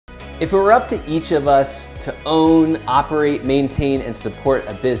If it were up to each of us to own, operate, maintain, and support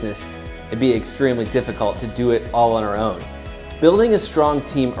a business, it'd be extremely difficult to do it all on our own. Building a strong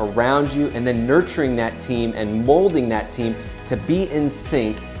team around you and then nurturing that team and molding that team to be in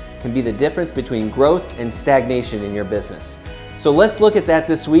sync can be the difference between growth and stagnation in your business. So let's look at that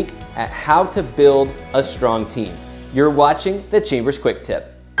this week at how to build a strong team. You're watching the Chambers Quick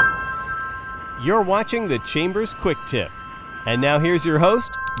Tip. You're watching the Chambers Quick Tip. And now here's your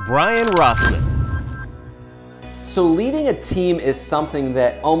host, Brian Rossman. So leading a team is something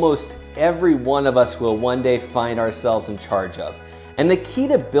that almost every one of us will one day find ourselves in charge of. And the key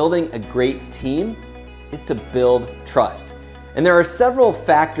to building a great team is to build trust. And there are several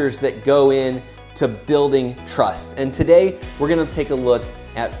factors that go in to building trust. And today we're going to take a look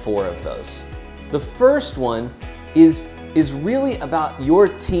at 4 of those. The first one is really about your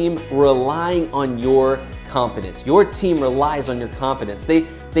team relying on your competence. Your team relies on your competence. They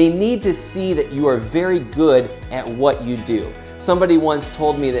need to see that you are very good at what you do. Somebody once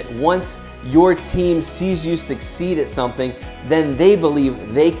told me that once your team sees you succeed at something, then they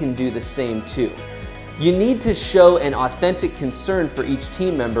believe they can do the same too. You need to show an authentic concern for each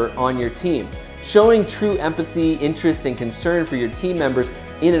team member on your team. Showing true empathy, interest, and concern for your team members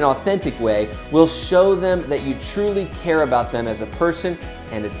in an authentic way will show them that you truly care about them as a person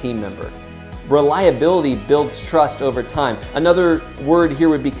and a team member. Reliability builds trust over time. Another word here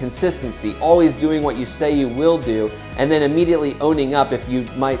would be consistency, always doing what you say you will do, and then immediately owning up if you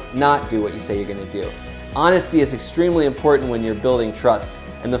might not do what you say you're going to do. Honesty is extremely important when you're building trust.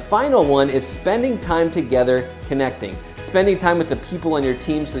 And the final one is spending time together connecting. Spending time with the people on your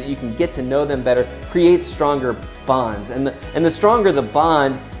team so that you can get to know them better creates stronger bonds. And the stronger the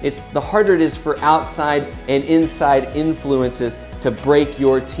bond, the harder it is for outside and inside influences to break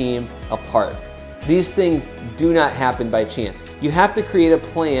your team apart. These things do not happen by chance. You have to create a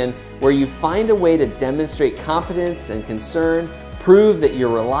plan where you find a way to demonstrate competence and concern, prove that you're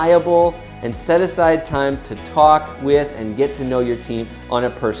reliable, and set aside time to talk with and get to know your team on a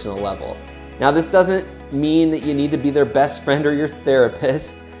personal level. Now, this doesn't mean that you need to be their best friend or your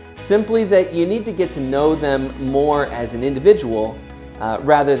therapist, simply that you need to get to know them more as an individual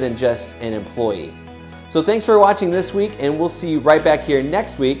rather than just an employee. So thanks for watching this week, and we'll see you right back here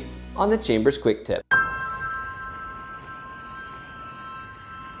next week on the Chambers Quick Tip.